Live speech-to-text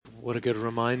What a good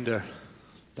reminder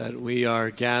that we are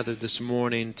gathered this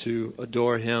morning to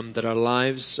adore Him, that our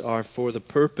lives are for the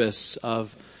purpose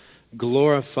of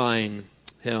glorifying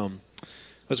Him.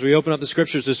 As we open up the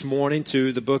scriptures this morning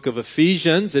to the book of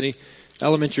Ephesians, any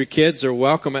elementary kids are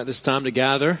welcome at this time to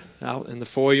gather out in the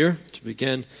foyer to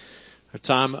begin our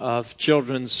time of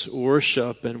children's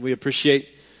worship. And we appreciate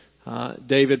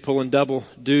David pulling double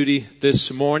duty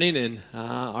this morning, and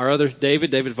our other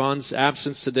David Vaughn's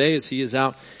absence today as he is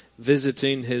out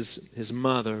visiting his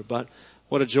mother. But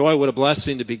what a joy, what a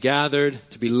blessing to be gathered,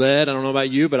 to be led. I don't know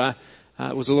about you, but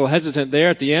I was a little hesitant there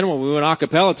at the end when we went a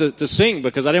cappella to sing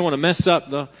because I didn't want to mess up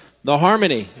the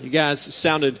harmony. You guys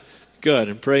sounded good,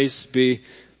 and praise be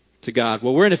to God.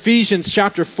 Well, we're in Ephesians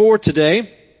chapter 4 today.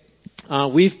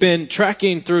 We've been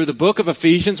tracking through the book of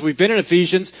Ephesians. We've been in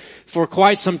Ephesians for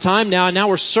quite some time now, and now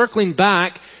we're circling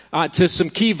back to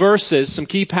some key verses, some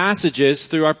key passages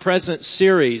through our present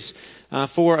series.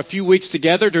 For a few weeks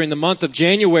together during the month of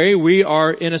January, we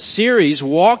are in a series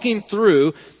walking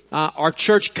through our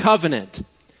church covenant,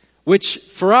 which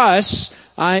for us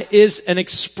is an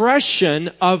expression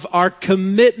of our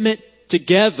commitment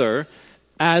together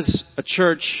as a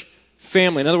church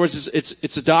family. In other words,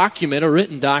 it's a document, a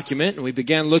written document, and we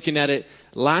began looking at it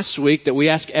last week, that we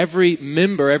ask every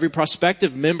member, every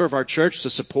prospective member of our church to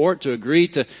support, to agree,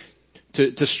 to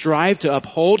strive to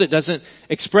uphold. It doesn't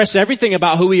express everything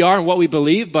about who we are and what we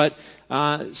believe, but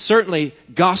certainly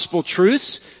gospel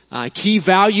truths, key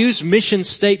values, mission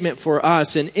statement for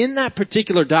us. And in that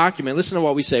particular document, listen to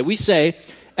what we say. We say,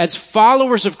 as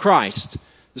followers of Christ,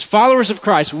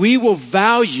 we will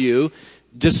value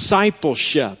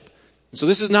discipleship. So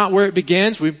this is not where it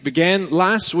begins. We began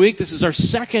last week. This is our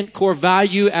second core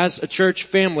value as a church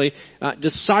family,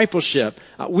 discipleship.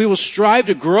 We will strive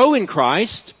to grow in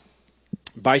Christ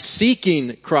by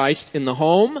seeking Christ in the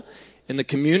home, in the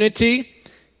community,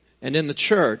 and in the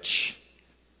church.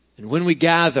 And when we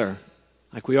gather,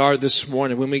 like we are this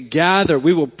morning, when we gather,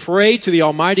 we will pray to the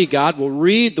Almighty God, we'll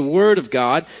read the Word of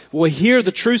God, we'll hear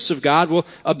the truths of God, we'll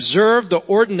observe the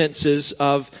ordinances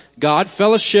of God,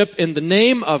 fellowship in the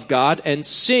name of God, and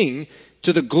sing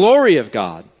to the glory of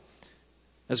God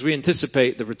as we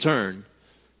anticipate the return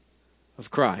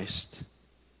of Christ.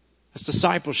 That's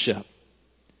discipleship.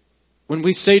 When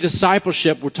we say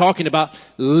discipleship, we're talking about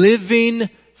living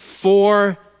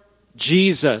for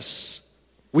Jesus.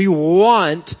 We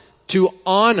want to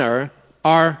honor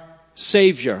our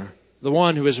Savior, the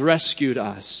one who has rescued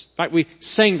us. In fact, we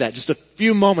sang that just a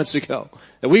few moments ago,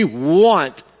 that we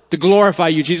want to glorify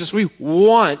you, Jesus. We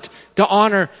want to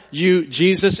honor you,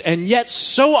 Jesus. And yet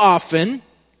so often,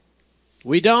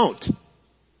 we don't.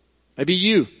 Maybe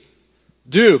you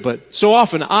do, but so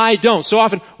often I don't. So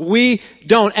often we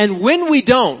don't. And when we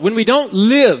don't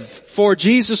live for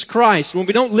Jesus Christ, when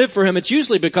we don't live for Him, it's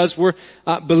usually because we're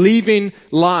believing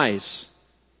lies.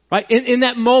 Right? In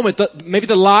that moment, maybe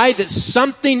the lie that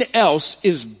something else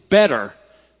is better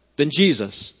than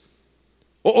Jesus.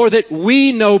 Or that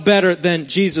we know better than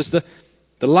Jesus. The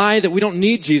lie that we don't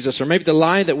need Jesus. Or maybe the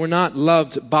lie that we're not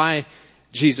loved by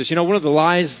Jesus. You know, one of the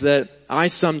lies that I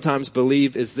sometimes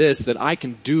believe is this, that I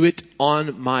can do it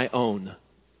on my own.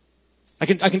 I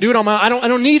can do it on my own. I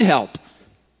don't need help.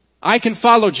 I can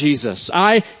follow Jesus.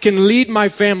 I can lead my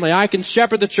family. I can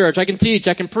shepherd the church. I can teach.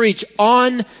 I can preach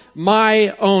on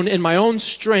my own, in my own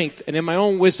strength and in my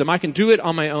own wisdom. I can do it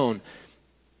on my own.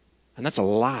 And that's a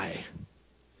lie.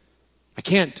 I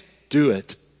can't do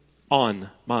it on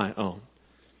my own.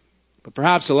 But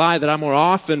perhaps a lie that I more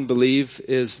often believe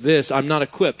is this: I'm not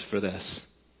equipped for this.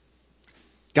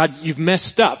 God, you've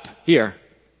messed up here.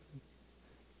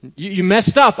 You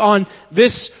messed up on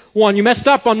this one. You messed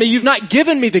up on me. You've not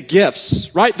given me the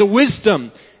gifts, right? The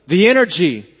wisdom, the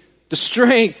energy, the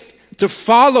strength to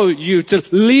follow you, to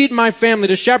lead my family,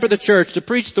 to shepherd the church, to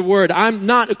preach the word. I'm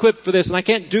not equipped for this, and I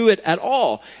can't do it at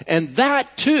all. And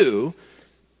that too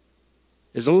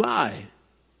is a lie.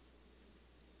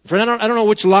 Friend, I don't know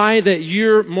which lie that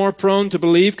you're more prone to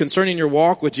believe concerning your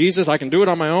walk with Jesus. I can do it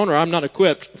on my own, or I'm not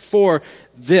equipped for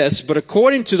this. But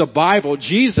according to the Bible,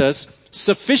 Jesus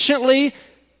sufficiently,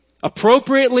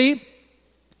 appropriately,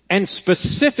 and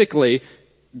specifically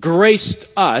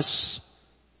graced us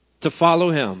to follow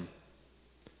Him.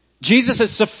 Jesus has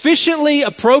sufficiently,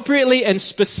 appropriately, and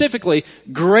specifically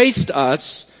graced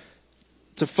us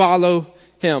to follow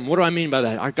Him. What do I mean by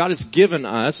that? Our God has given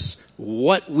us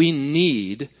what we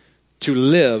need to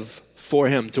live for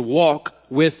Him, to walk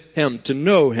with Him, to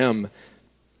know Him,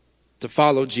 to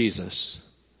follow Jesus.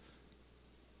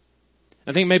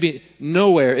 I think maybe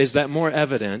nowhere is that more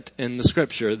evident in the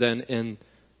Scripture than in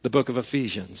the book of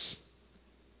Ephesians.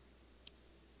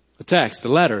 A text, a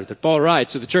letter that Paul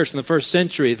writes to the church in the first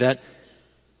century that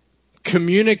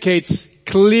communicates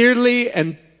clearly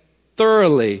and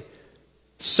thoroughly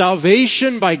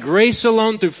salvation by grace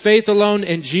alone, through faith alone,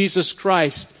 in Jesus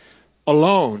Christ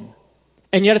alone.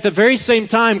 And yet at the very same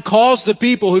time calls the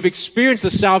people who've experienced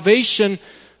the salvation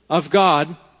of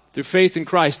God through faith in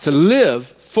Christ to live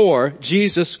for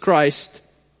Jesus Christ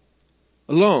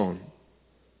alone.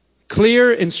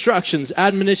 Clear instructions,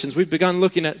 admonitions. We've begun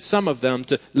looking at some of them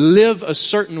to live a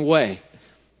certain way,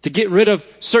 to get rid of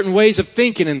certain ways of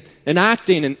thinking and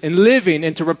acting and living,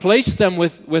 and to replace them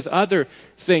with other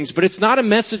things. But it's not a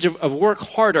message of work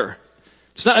harder.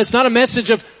 It's not a message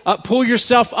of pull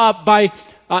yourself up by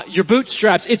your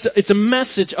bootstraps. It's a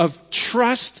message of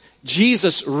trust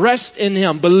Jesus, rest in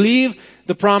Him, believe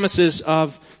the promises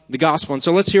of the gospel. And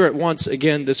so let's hear it once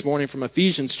again this morning from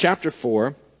Ephesians chapter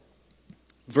 4,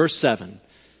 verse 7.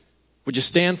 Would you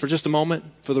stand for just a moment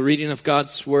for the reading of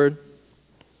God's word?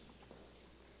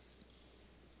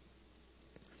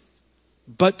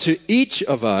 But to each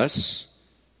of us,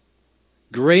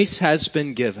 grace has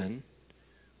been given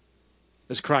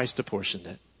as Christ apportioned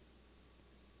it.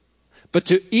 But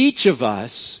to each of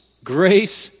us,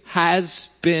 grace has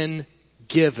been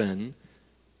given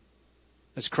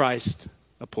as Christ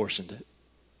apportioned it.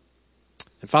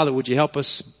 And Father, would you help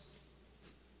us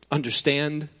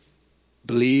understand,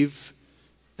 believe,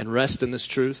 and rest in this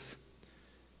truth?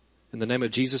 In the name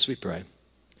of Jesus we pray.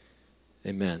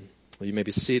 Amen. Well, you may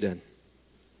be seated.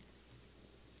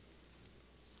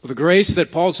 Well, the grace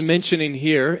that Paul's mentioning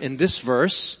here in this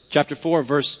verse, chapter 4,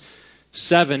 verse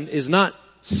 7, is not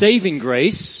saving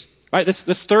grace, right?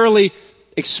 That's thoroughly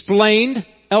explained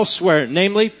elsewhere,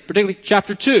 namely, particularly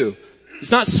chapter 2.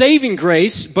 It's not saving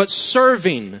grace, but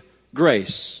serving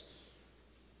grace.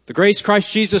 The grace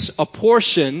Christ Jesus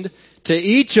apportioned to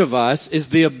each of us is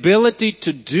the ability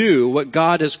to do what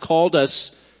God has called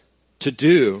us to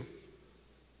do.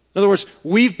 In other words,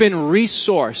 we've been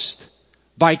resourced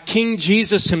by King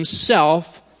Jesus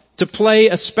Himself to play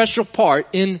a special part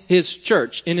in His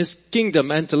church, in His kingdom,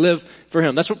 and to live for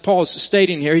Him. That's what Paul is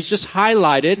stating here. He's just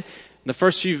highlighted in the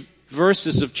first few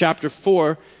verses of chapter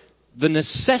 4 the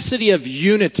necessity of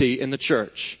unity in the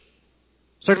church.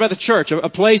 He's talking about the church, a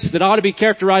place that ought to be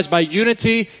characterized by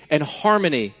unity and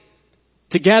harmony,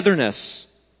 togetherness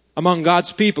among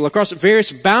God's people across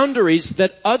various boundaries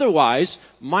that otherwise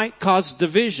might cause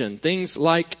division. Things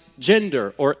like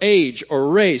gender or age or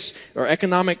race or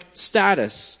economic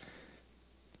status.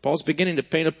 Paul's beginning to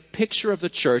paint a picture of the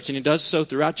church, and he does so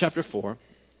throughout chapter 4.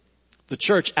 The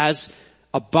church as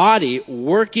a body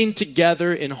working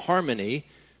together in harmony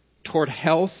toward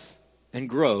health and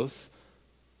growth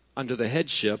under the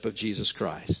headship of Jesus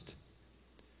Christ.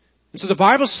 And so the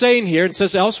Bible's saying here, and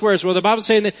says elsewhere as well, the Bible's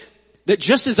saying that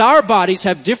just as our bodies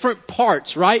have different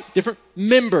parts, right? Different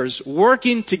members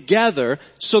working together,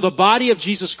 so the body of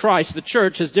Jesus Christ, the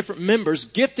church, has different members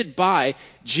gifted by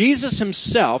Jesus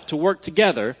Himself to work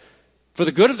together for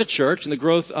the good of the church and the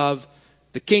growth of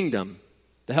the kingdom,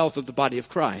 the health of the body of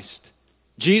Christ.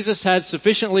 Jesus has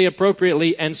sufficiently,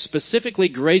 appropriately, and specifically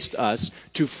graced us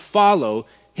to follow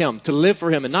Him, to live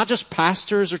for Him. And not just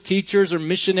pastors or teachers or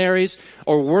missionaries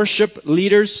or worship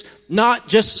leaders, not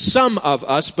just some of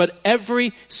us, but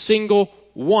every single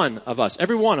one of us.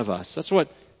 Every one of us. That's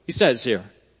what he says here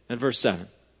in verse 7.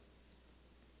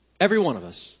 Every one of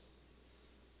us.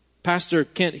 Pastor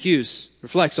Kent Hughes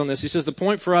reflects on this. He says the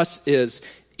point for us is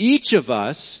each of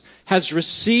us has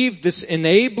received this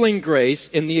enabling grace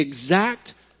in the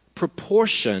exact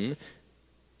proportion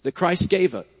that Christ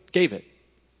gave it.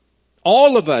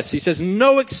 All of us, he says,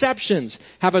 no exceptions,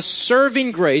 have a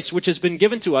serving grace which has been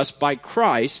given to us by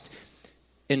Christ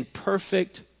in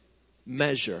perfect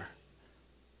measure.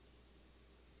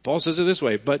 Paul says it this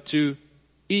way, but to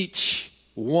each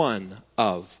one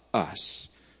of us,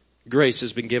 grace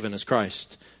has been given as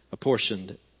Christ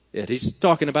apportioned it. He's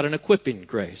talking about an equipping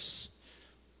grace,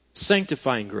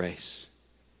 sanctifying grace.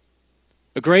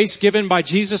 A grace given by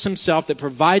Jesus Himself that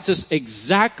provides us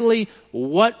exactly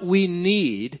what we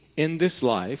need in this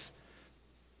life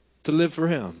to live for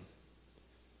Him.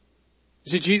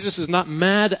 You see, Jesus is not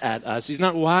mad at us. He's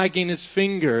not wagging His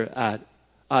finger at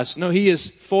us. No, He is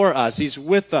for us. He's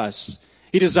with us.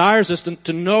 He desires us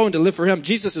to know and to live for Him.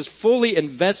 Jesus is fully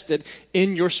invested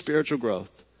in your spiritual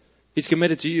growth. He's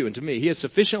committed to you and to me. He has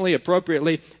sufficiently,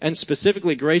 appropriately, and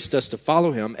specifically graced us to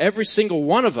follow Him, every single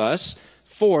one of us,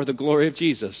 for the glory of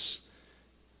Jesus.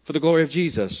 For the glory of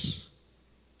Jesus.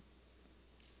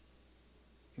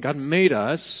 God made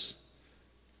us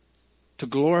to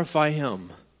glorify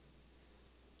Him.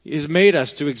 He's made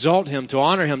us to exalt Him, to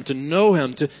honor Him, to know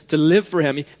Him, to live for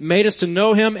Him. He made us to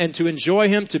know Him and to enjoy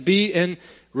Him, to be in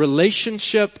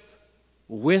relationship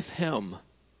with Him.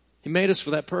 He made us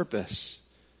for that purpose.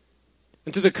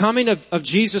 And through the coming of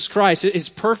Jesus Christ, His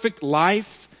perfect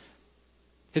life,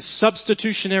 His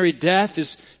substitutionary death,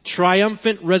 His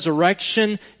triumphant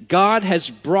resurrection, God has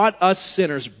brought us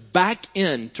sinners back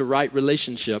into right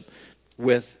relationship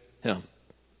with Him.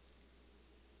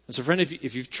 And so friend,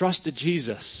 if you've trusted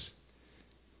Jesus,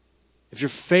 if your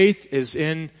faith is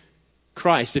in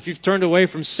Christ, if you've turned away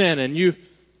from sin and you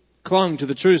clung to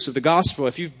the truths of the gospel,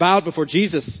 if you've bowed before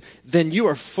Jesus, then you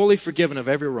are fully forgiven of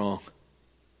every wrong.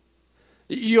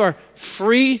 You are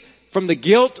free from the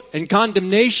guilt and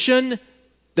condemnation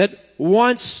that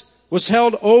once was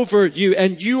held over you,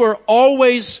 and you are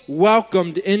always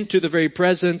welcomed into the very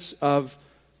presence of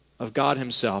God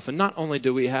Himself. And not only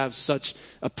do we have such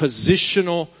a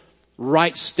positional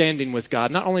right standing with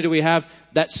God, not only do we have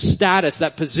that status,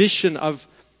 that position of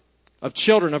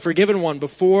children, a forgiven one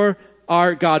before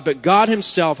our God, but God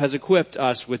Himself has equipped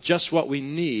us with just what we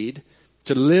need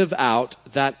to live out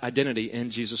that identity in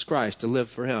Jesus Christ, to live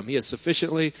for Him. He has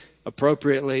sufficiently,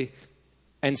 appropriately,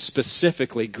 and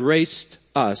specifically graced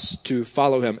us to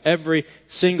follow Him. Every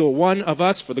single one of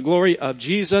us for the glory of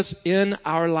Jesus in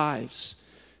our lives.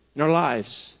 In our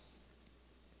lives.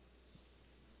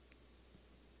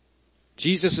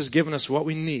 Jesus has given us what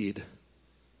we need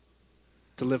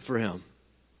to live for Him.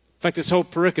 In fact, this whole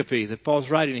pericope that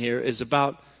Paul's writing here is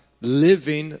about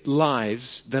living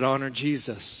lives that honor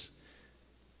Jesus.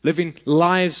 Living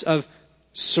lives of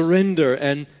surrender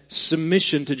and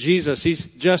submission to Jesus. He's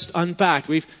just unpacked.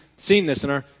 We've seen this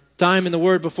in our time in the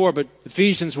Word before, but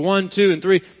Ephesians 1, 2, and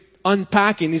 3,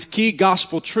 unpacking these key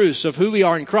gospel truths of who we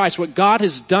are in Christ, what God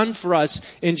has done for us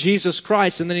in Jesus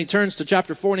Christ. And then he turns to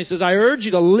chapter 4 and he says, I urge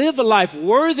you to live a life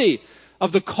worthy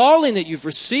of the calling that you've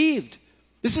received.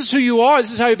 This is who you are.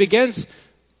 This is how he begins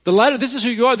the letter. This is who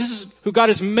you are. This is who God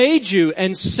has made you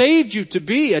and saved you to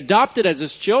be, adopted as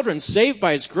His children, saved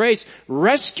by His grace,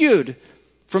 rescued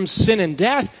from sin and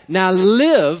death. Now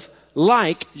live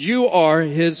like you are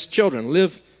His children.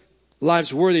 Live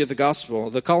lives worthy of the gospel,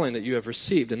 the calling that you have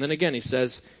received. And then again he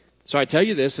says, so I tell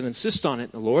you this and insist on it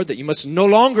in the Lord, that you must no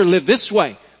longer live this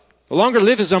way. No longer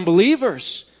live as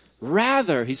unbelievers.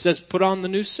 Rather, he says, put on the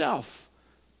new self.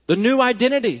 The new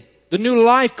identity. The new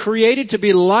life created to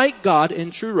be like God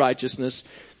in true righteousness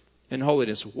and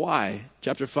holiness. Why?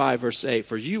 Chapter 5 verse 8.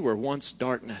 For you were once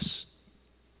darkness,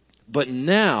 but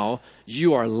now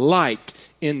you are light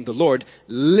in the Lord.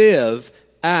 Live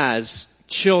as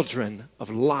children of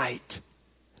light.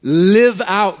 Live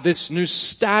out this new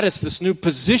status, this new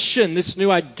position, this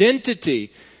new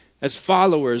identity as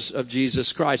followers of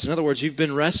Jesus Christ. In other words, you've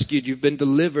been rescued, you've been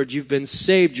delivered, you've been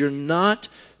saved. You're not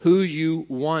who you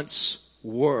once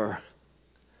were.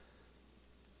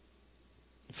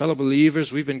 Fellow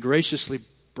believers, we've been graciously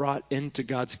brought into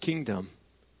God's kingdom.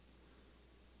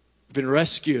 We've been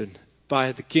rescued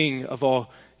by the King of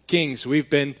all kings. We've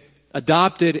been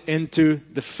adopted into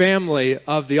the family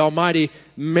of the Almighty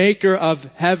Maker of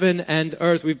heaven and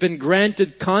earth. We've been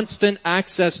granted constant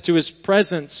access to His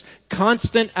presence,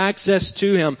 constant access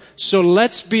to Him. So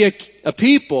let's be a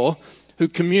people who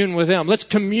commune with Him. Let's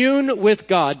commune with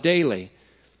God daily.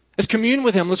 Let's commune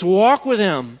with Him. Let's walk with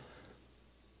Him.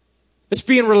 Let's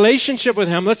be in relationship with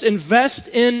Him. Let's invest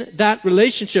in that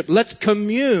relationship. Let's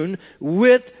commune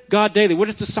with God daily. What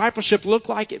does discipleship look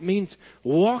like? It means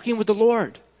walking with the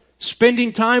Lord.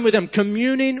 Spending time with Him,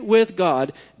 communing with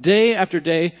God day after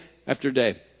day after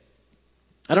day.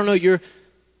 I don't know your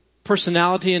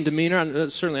personality and demeanor.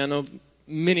 Certainly I know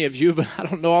many of you, but I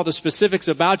don't know all the specifics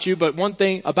about you. But one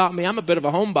thing about me, I'm a bit of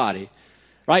a homebody.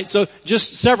 Right? So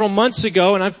just several months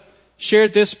ago, and I've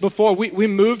shared this before, we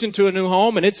moved into a new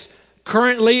home, and it's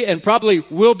currently and probably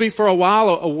will be for a while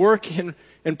a work in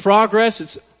progress.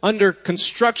 It's under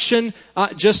construction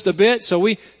just a bit. So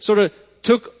we sort of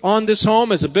took on this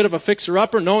home as a bit of a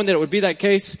fixer-upper, knowing that it would be that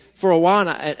case for a while.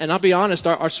 And I'll be honest,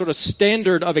 our sort of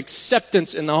standard of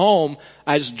acceptance in the home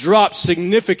has dropped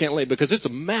significantly because it's a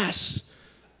mess.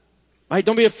 Right?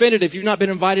 Don't be offended if you've not been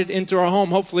invited into our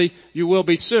home. Hopefully you will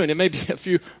be soon. It may be a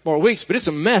few more weeks, but it's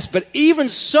a mess. But even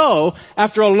so,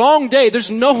 after a long day, there's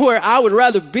nowhere I would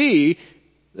rather be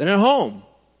than at home.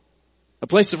 A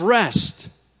place of rest.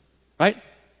 Right?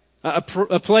 A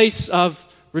place of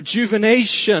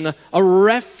rejuvenation, a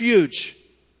refuge.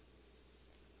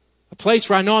 A place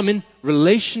where I know I'm in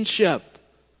relationship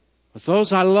with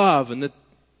those I love and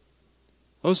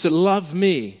those that love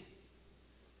me.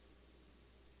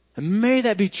 And may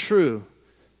that be true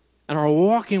in our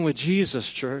walking with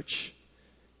Jesus, church.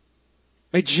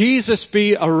 May Jesus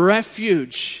be a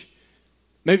refuge.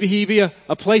 Maybe He be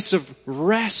a place of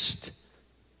rest.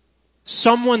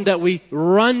 Someone that we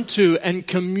run to and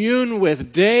commune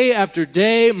with day after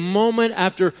day, moment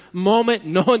after moment,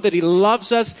 knowing that He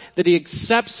loves us, that He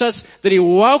accepts us, that He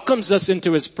welcomes us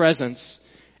into His presence,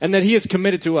 and that He is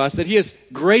committed to us, that He has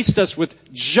graced us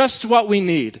with just what we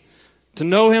need to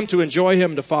know Him, to enjoy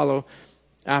Him, to follow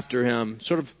after Him.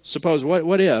 Sort of suppose,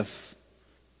 what if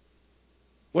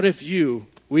you,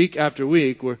 week after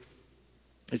week, were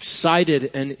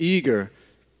excited and eager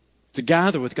to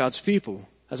gather with God's people,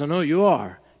 as I know you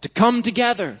are, to come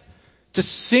together, to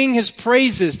sing His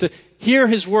praises, to hear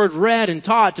His word read and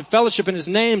taught, to fellowship in His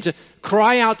name, to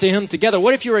cry out to Him together.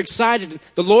 What if you were excited,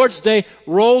 the Lord's Day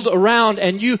rolled around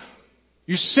and you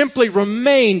simply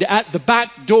remained at the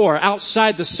back door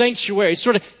outside the sanctuary,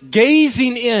 sort of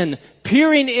gazing in,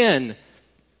 peering in,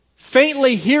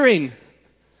 faintly hearing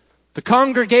the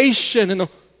congregation and the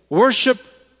worship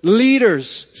leaders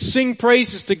sing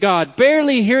praises to God,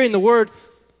 barely hearing the word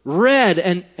read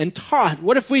and taught?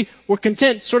 What if we were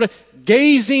content sort of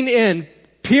gazing in,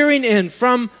 peering in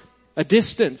from a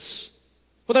distance?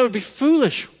 Well, that would be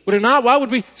foolish, would it not? Why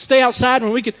would we stay outside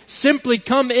when we could simply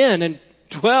come in and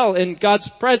dwell in God's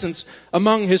presence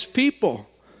among His people?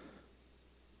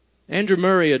 Andrew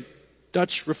Murray, a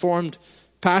Dutch Reformed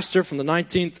pastor from the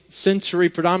 19th century,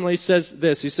 predominantly says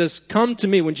this. He says, "Come to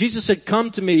me." When Jesus said,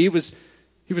 "Come to me," He was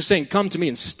saying, "Come to me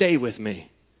and stay with me.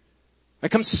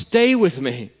 Come stay with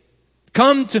me.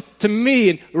 Come to me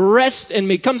and rest in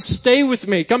me. Come stay with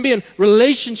me. Come be in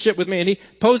relationship with me." And he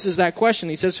poses that question.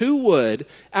 He says, who would,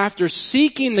 after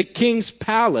seeking the king's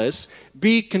palace,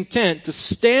 be content to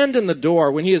stand in the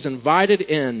door when he is invited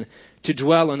in to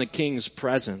dwell in the king's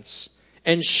presence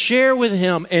and share with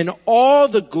him in all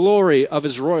the glory of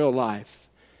his royal life?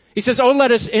 He says, "Oh,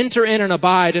 let us enter in and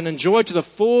abide and enjoy to the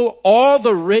full all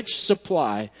the rich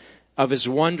supply of His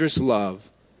wondrous love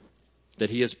that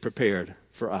He has prepared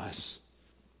for us."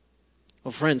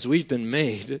 Well, friends, we've been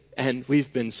made and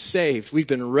we've been saved. We've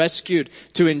been rescued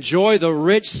to enjoy the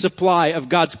rich supply of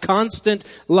God's constant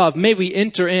love. May we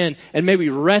enter in and may we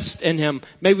rest in Him.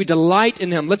 May we delight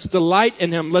in Him. Let's delight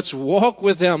in Him. Let's walk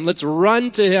with Him. Let's run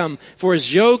to Him. For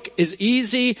His yoke is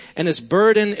easy and His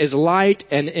burden is light,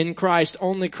 and in Christ,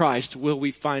 only Christ, will we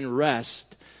find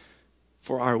rest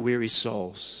for our weary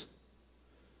souls.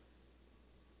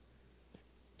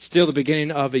 Still the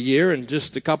beginning of a year, and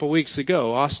just a couple weeks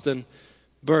ago, Austin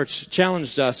Birch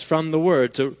challenged us from the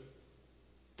Word to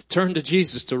turn to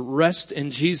Jesus, to rest in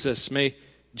Jesus. May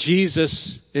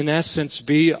Jesus, in essence,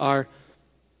 be our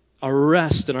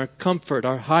rest and our comfort,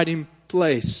 our hiding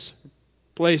place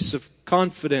of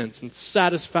confidence and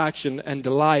satisfaction and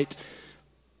delight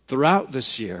throughout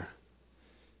this year.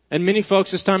 And many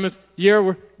folks this time of year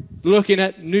were looking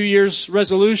at New Year's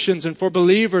resolutions, and for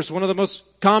believers, one of the most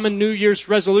common New Year's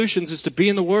resolutions is to be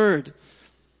in the Word,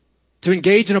 to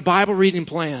engage in a Bible reading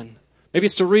plan. Maybe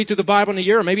it's to read through the Bible in a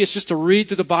year, or maybe it's just to read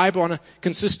through the Bible on a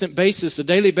consistent basis, a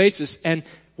daily basis. And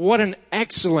what an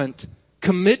excellent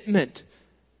commitment.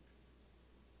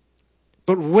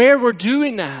 But where we're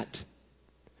doing that,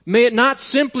 may it not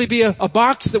simply be a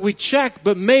box that we check,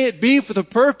 but may it be for the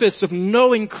purpose of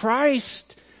knowing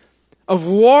Christ, of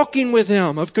walking with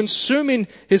Him, of consuming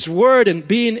His Word and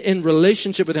being in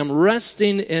relationship with Him,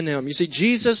 resting in Him. You see,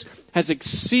 Jesus has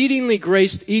exceedingly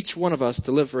graced each one of us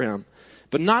to live for Him,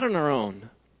 but not on our own.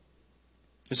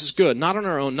 This is good. Not on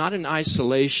our own, not in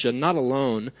isolation, not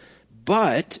alone,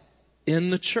 but in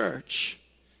the church.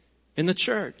 In the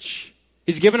church.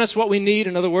 He's given us what we need,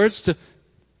 in other words,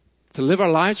 to live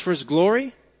our lives for His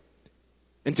glory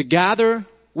and to gather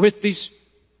with these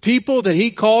people that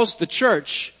He calls the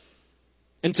church,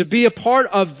 and to be a part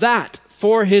of that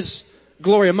for His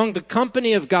glory, among the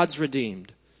company of God's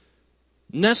redeemed.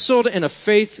 Nestled in a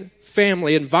faith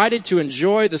family, invited to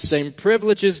enjoy the same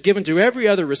privileges given to every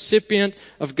other recipient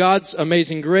of God's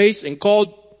amazing grace, and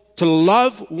called to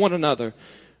love one another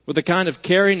with the kind of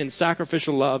caring and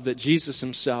sacrificial love that Jesus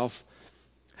Himself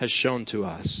has shown to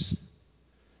us.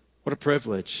 What a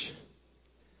privilege.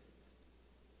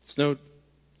 It's no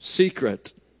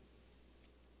secret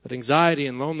that anxiety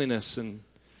and loneliness and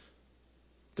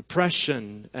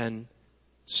depression and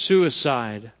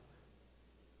suicide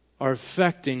are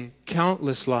affecting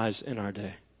countless lives in our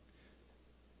day.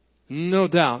 No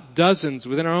doubt, dozens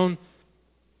within our own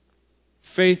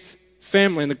faith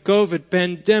family. And the COVID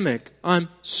pandemic,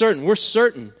 we're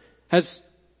certain, has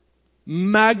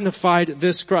magnified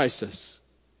this crisis.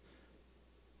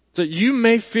 So you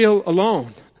may feel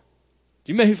alone.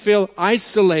 You may feel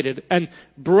isolated and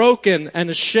broken and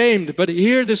ashamed, but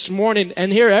here this morning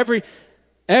and here every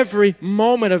every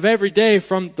moment of every day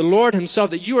from the Lord himself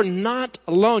that you are not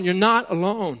alone. You're not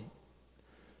alone.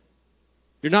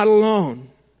 You're not alone.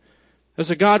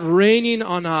 There's a God reigning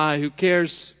on high who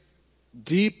cares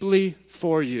deeply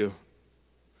for you,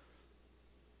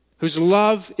 whose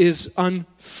love is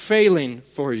unfailing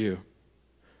for you,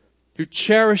 who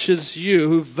cherishes you,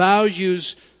 who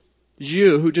values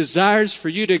you, who desires for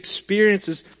you to experience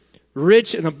His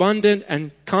rich and abundant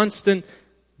and constant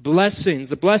blessings,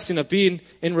 the blessing of being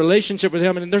in relationship with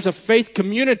Him. And there's a faith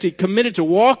community committed to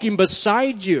walking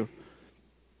beside you,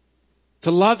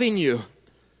 to loving you,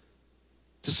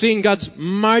 to seeing God's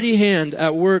mighty hand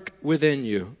at work within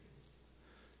you.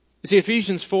 You see,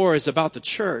 Ephesians 4 is about the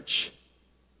church.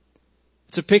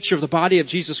 It's a picture of the body of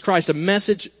Jesus Christ, a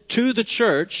message to the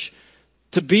church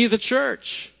to be the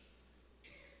church,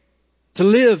 to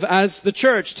live as the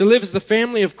church, to live as the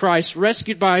family of Christ,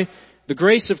 rescued by the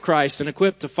grace of Christ and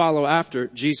equipped to follow after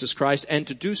Jesus Christ, and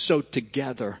to do so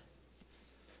together.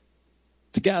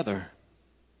 Together.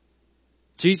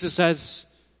 Jesus has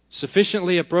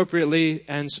sufficiently, appropriately,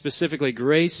 and specifically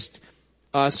graced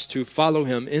us to follow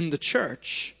Him in the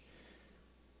church.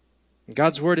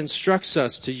 God's Word instructs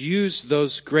us to use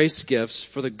those grace gifts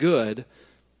for the good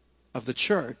of the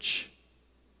church.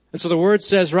 And so the Word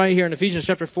says right here in Ephesians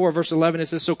chapter 4, verse 11, it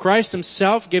says, "So Christ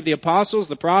Himself gave the apostles,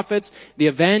 the prophets, the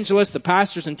evangelists, the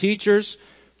pastors and teachers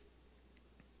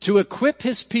to equip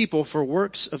His people for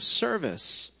works of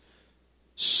service,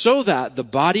 so that the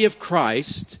body of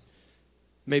Christ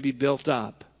may be built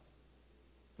up."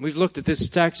 We've looked at this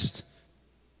text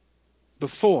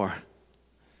before.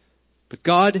 But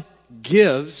God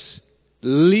gives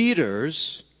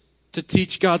leaders to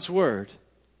teach God's Word.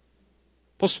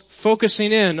 Paul's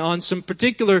focusing in on some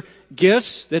particular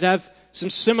gifts that have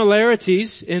some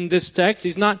similarities in this text.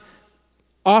 He's not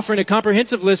offering a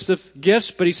comprehensive list of gifts,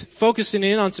 but he's focusing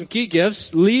in on some key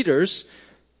gifts, leaders,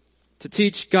 to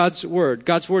teach God's Word.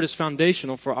 God's Word is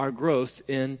foundational for our growth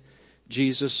in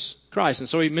Jesus Christ. And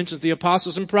so he mentions the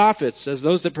apostles and prophets as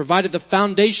those that provided the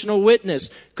foundational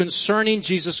witness concerning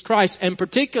Jesus Christ, and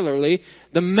particularly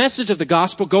the message of the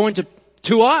gospel going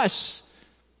to us,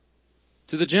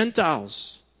 to the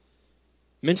Gentiles.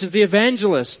 Mentions the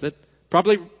evangelists that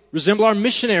probably resemble our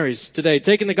missionaries today,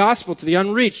 taking the gospel to the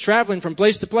unreached, traveling from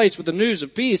place to place with the news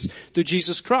of peace through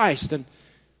Jesus Christ. And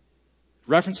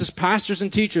references pastors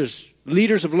and teachers,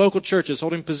 leaders of local churches,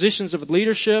 holding positions of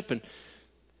leadership and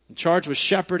charged with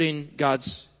shepherding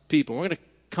God's people. We're going to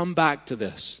come back to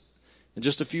this in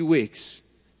just a few weeks.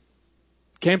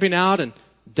 Camping out and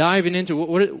diving into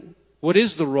what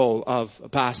is the role of a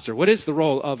pastor? What is the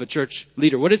role of a church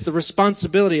leader? What is the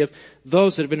responsibility of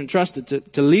those that have been entrusted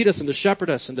to lead us and to shepherd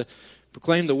us and to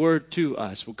proclaim the Word to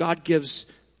us? Well, God gives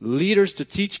leaders to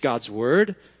teach God's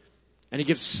Word, and He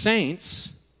gives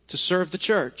saints to serve the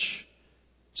church.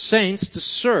 Saints to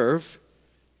serve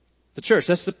the church.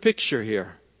 That's the picture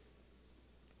here.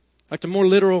 In fact, a more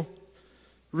literal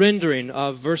rendering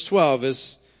of verse 12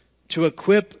 is to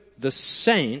equip the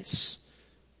saints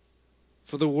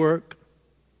for the work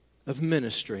of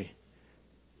ministry.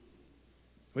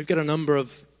 We've got a number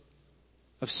of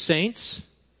saints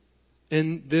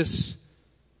in this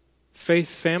faith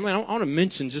family. I want to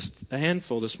mention just a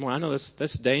handful this morning. I know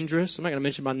that's dangerous. I'm not going to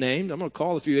mention my name. I'm going to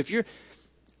call a few.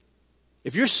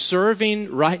 If you're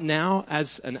serving right now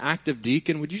as an active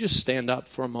deacon, would you just stand up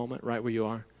for a moment right where you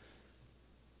are?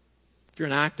 If you're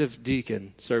an active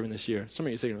deacon serving this year, some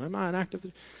of you are thinking, am I an active?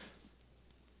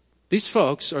 These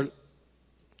folks are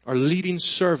leading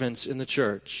servants in the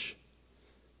church.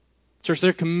 Church,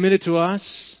 they're committed to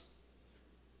us.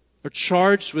 They're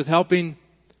charged with helping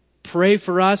pray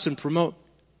for us and promote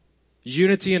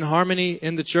unity and harmony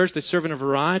in the church. They serve in a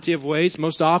variety of ways,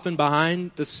 most often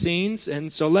behind the scenes.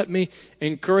 And so let me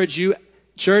encourage you,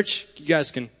 church, you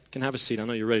guys can have a seat. I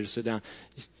know you're ready to sit down.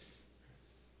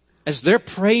 As they're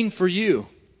praying for you,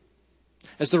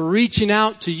 as they're reaching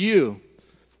out to you,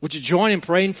 would you join in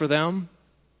praying for them?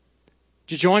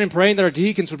 Would you join in praying that our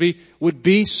deacons would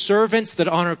be servants that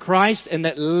honor Christ and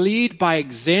that lead by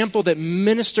example, that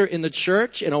minister in the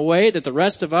church in a way that the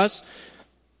rest of us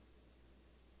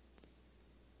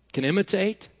can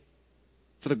imitate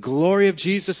for the glory of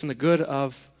Jesus and the good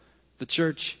of the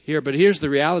church here. But here's the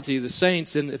reality. The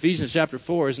saints in Ephesians chapter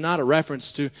 4 is not a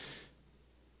reference to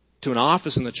an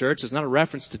office in the church. It's not a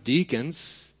reference to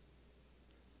deacons,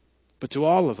 but to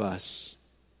all of us.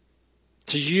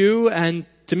 To you and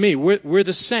to me. We're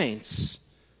the saints.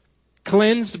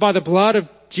 Cleansed by the blood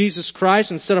of Jesus Christ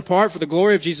and set apart for the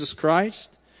glory of Jesus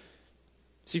Christ.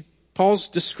 See, Paul's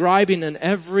describing an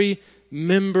every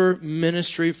member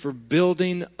ministry for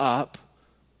building up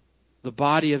the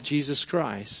body of Jesus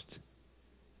Christ.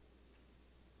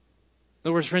 In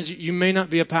other words, friends, you may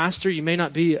not be a pastor, you may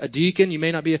not be a deacon, you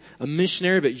may not be a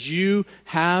missionary, but you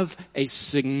have a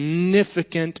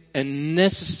significant and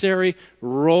necessary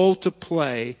role to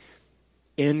play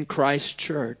in Christ's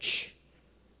church.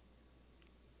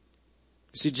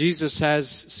 You see, Jesus has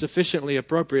sufficiently,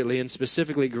 appropriately, and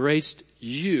specifically graced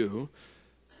you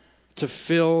to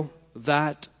fill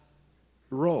that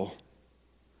role.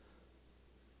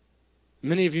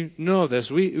 Many of you know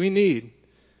this. We need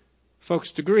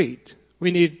folks to greet. We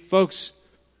need folks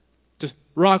to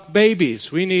rock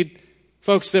babies. We need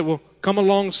folks that will come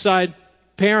alongside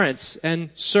parents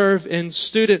and serve in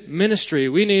student ministry.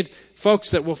 We need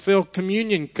folks that will fill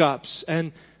communion cups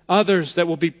and others that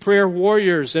will be prayer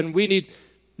warriors. And we need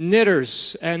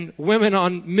knitters and women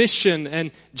on mission and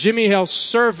Jimmy Hill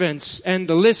servants. And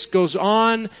the list goes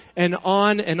on and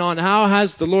on and on. How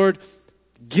has the Lord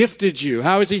gifted you?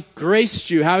 How has He graced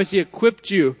you? How has He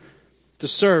equipped you to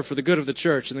serve for the good of the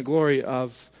church and the glory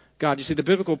of God? You see, the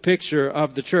biblical picture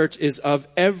of the church is of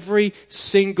every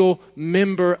single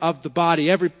member of the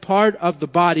body, every part of the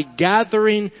body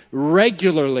gathering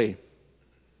regularly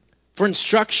for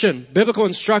instruction, biblical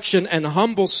instruction and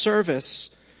humble service,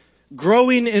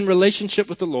 growing in relationship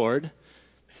with the Lord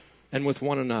and with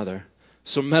one another.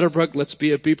 So Meadowbrook, let's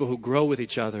be a people who grow with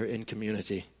each other in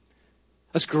community.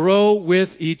 Let's grow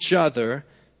with each other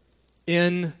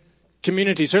in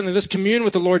community. Certainly, let's commune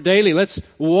with the Lord daily. Let's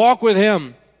walk with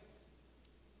Him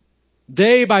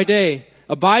day by day,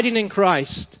 abiding in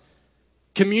Christ,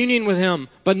 communing with Him,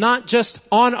 but not just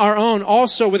on our own,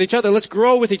 also with each other. Let's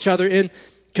grow with each other in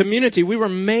community. We were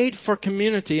made for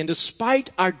community, and despite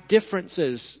our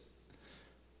differences,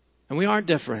 and we are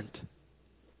different,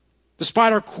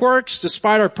 despite our quirks,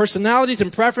 despite our personalities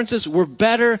and preferences, we're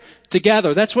better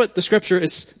together. That's what the Scripture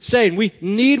is saying. We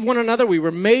need one another. We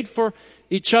were made for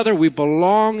each other. We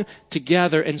belong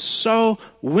together. And so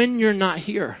when you're not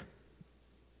here,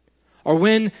 or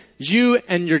when you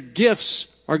and your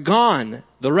gifts are gone,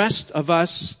 the rest of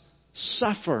us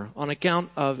suffer on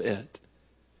account of it.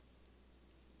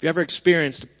 Have you ever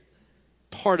experienced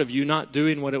part of you not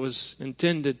doing what it was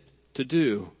intended to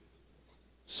do?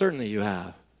 Certainly you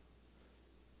have.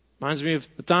 Reminds me of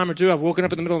a time or two I've woken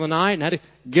up in the middle of the night and had to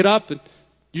get up and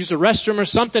use the restroom or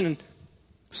something, and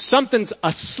something's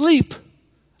asleep,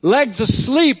 legs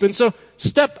asleep, and so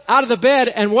step out of the bed,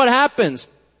 and what happens?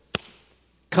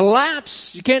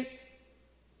 Collapse. You can't,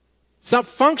 it's not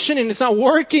functioning, it's not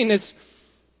working as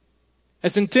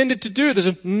intended to do. There's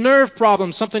a nerve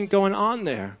problem, something going on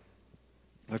there.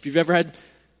 Or if you've ever had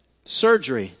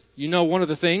surgery, you know one of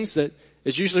the things that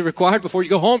is usually required before you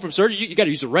go home from surgery, you got to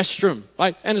use the restroom,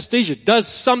 right? Anesthesia does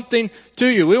something to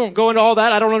you. We won't go into all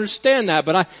that. I don't understand that,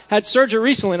 but I had surgery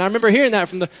recently, and I remember hearing that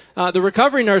from the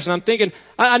recovery nurse, and I'm thinking,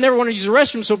 I never want to use the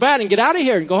restroom so bad and get out of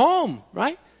here and go home,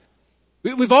 right?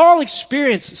 We've all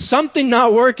experienced something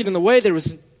not working in the way that it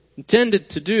was intended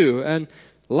to do, and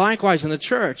likewise in the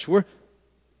church, we're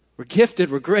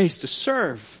gifted, we're graced to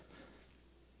serve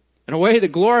in a way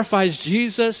that glorifies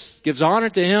Jesus, gives honor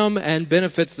to Him, and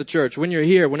benefits the church. When you're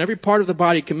here, when every part of the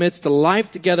body commits to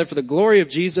life together for the glory of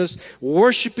Jesus,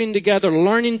 worshiping together,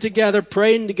 learning together,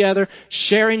 praying together,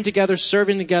 sharing together,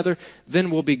 serving together,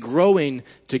 then we'll be growing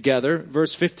together.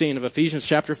 Verse 15 of Ephesians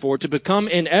chapter 4, to become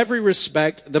in every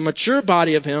respect the mature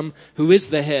body of Him who is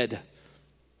the head,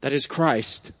 that is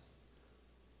Christ.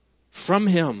 From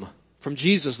Him, from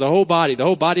Jesus, the whole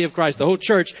body of Christ, the whole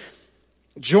church,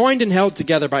 joined and held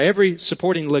together by every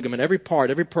supporting ligament, every part,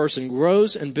 every person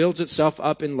grows and builds itself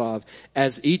up in love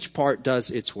as each part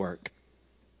does its work.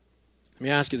 Let me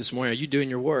ask you this morning, are you doing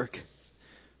your work?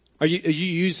 Are you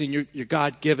using your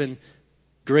God-given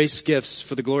grace gifts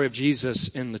for the glory of Jesus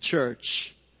in the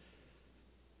church?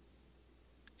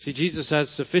 See, Jesus has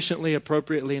sufficiently,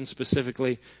 appropriately, and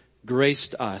specifically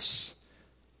graced us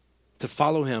to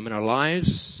follow Him in our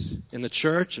lives, in the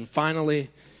church, and finally,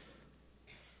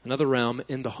 another realm,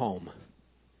 in the home.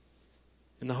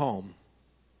 In the home.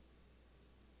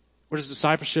 Where does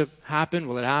discipleship happen?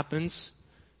 Well, it happens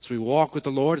as we walk with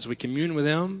the Lord, as we commune with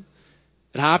Him.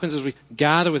 It happens as we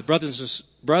gather with brothers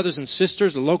and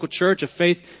sisters, the local church, a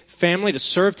faith family, to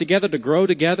serve together, to grow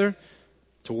together,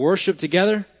 to worship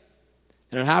together.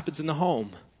 And it happens in the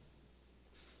home.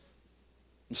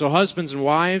 And so husbands and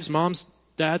wives, moms,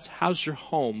 dads, how's your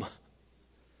home?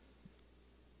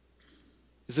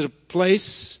 Is it a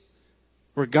place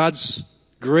where God's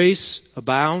grace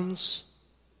abounds?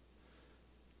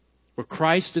 Where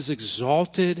Christ is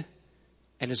exalted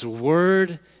and His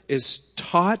Word is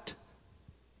taught?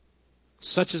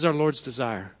 Such is our Lord's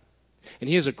desire. And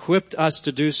He has equipped us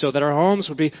to do so, that our homes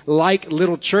would be like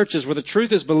little churches where the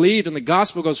truth is believed and the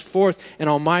gospel goes forth and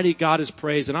Almighty God is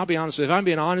praised. And I'll be honest with you, if I'm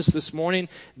being honest this morning,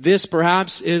 this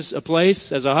perhaps is a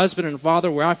place as a husband and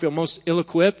father where I feel most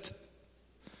ill-equipped,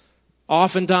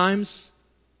 oftentimes,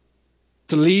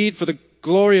 to lead for the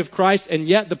glory of Christ, and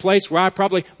yet the place where I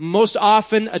probably most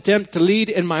often attempt to lead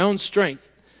in my own strength,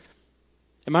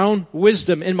 in my own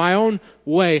wisdom, in my own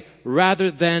way,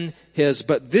 rather than His.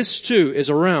 But this too is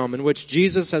a realm in which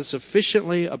Jesus has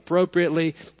sufficiently,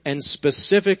 appropriately, and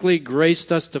specifically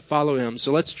graced us to follow Him.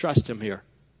 So let's trust Him here.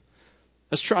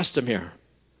 Let's trust Him here.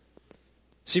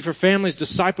 See, for families,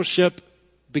 discipleship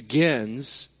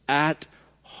begins at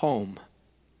home,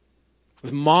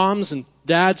 with moms and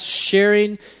dads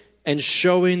sharing and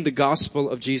showing the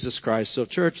gospel of Jesus Christ. So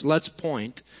church, let's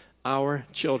point our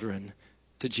children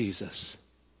to Jesus.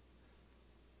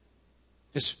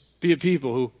 Let's be a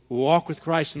people who walk with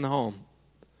Christ in the home,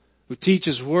 who teach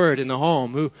His word in the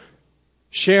home, who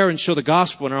share and show the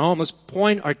gospel in our home. Let's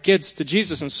point our kids to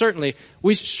Jesus. And certainly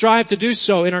we strive to do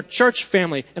so in our church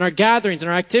family, in our gatherings, in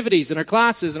our activities, in our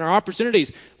classes, in our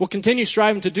opportunities. We'll continue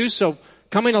striving to do so,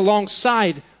 coming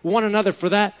alongside one another for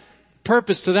that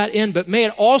purpose, to that end. But may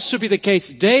it also be the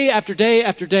case day after day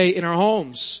after day in our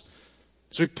homes,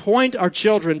 as we point our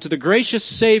children to the gracious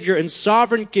Savior and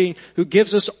sovereign King who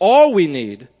gives us all we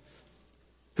need,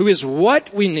 who is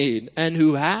what we need, and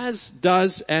who has,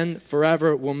 does, and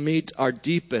forever will meet our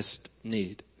deepest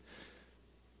need.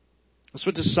 That's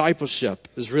what discipleship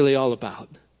is really all about.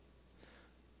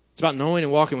 It's about knowing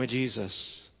and walking with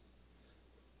Jesus.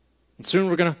 And soon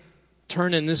we're going to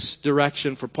turn in this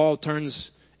direction, for Paul turns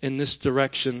in this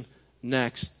direction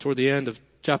next, toward the end of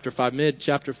chapter 5,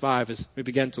 mid-chapter 5, as we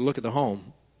begin to look at the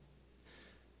home.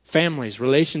 Families,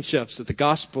 relationships that the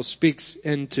gospel speaks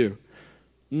into.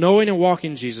 Knowing and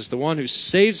walking Jesus, the one who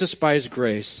saves us by His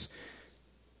grace,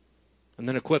 and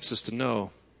then equips us to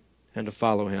know and to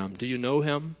follow Him. Do you know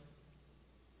Him?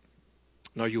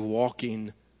 And are you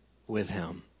walking with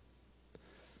Him?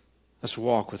 Let's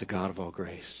walk with the God of all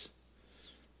grace.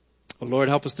 Oh, Lord,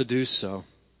 help us to do so.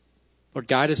 Lord,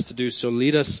 guide us to do so.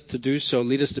 Lead us to do so.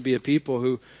 Lead us to be a people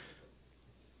who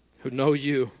know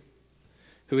You,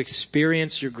 who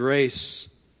experience Your grace.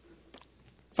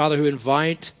 Father, who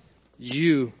invite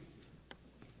You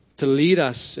to lead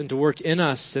us and to work in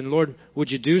us. And Lord,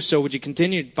 would You do so? Would You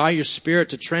continue by Your Spirit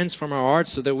to transform our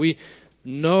hearts so that we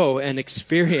know and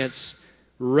experience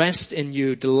rest in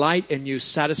You, delight in You,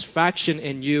 satisfaction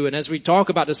in You. And as we talk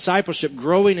about discipleship,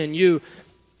 growing in You,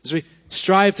 as we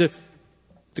strive to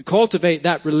cultivate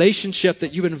that relationship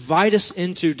that You invite us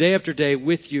into day after day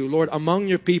with You, Lord, among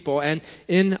Your people and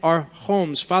in our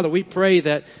homes. Father, we pray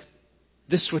that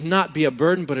this would not be a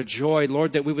burden but a joy,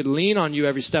 Lord, that we would lean on You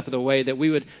every step of the way, that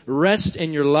we would rest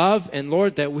in Your love, and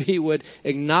Lord, that we would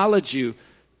acknowledge You,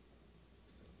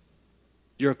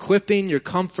 Your equipping, Your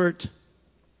comfort,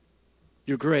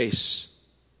 Your grace.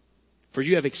 For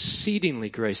You have exceedingly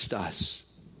graced us.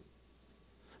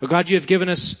 Oh God, You have given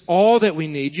us all that we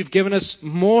need. You've given us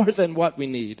more than what we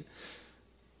need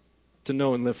to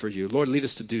know and live for You. Lord, lead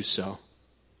us to do so.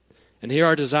 And hear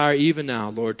our desire even now,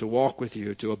 Lord, to walk with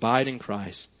You, to abide in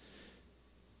Christ.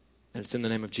 And it's in the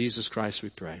name of Jesus Christ we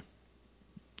pray.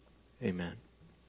 Amen.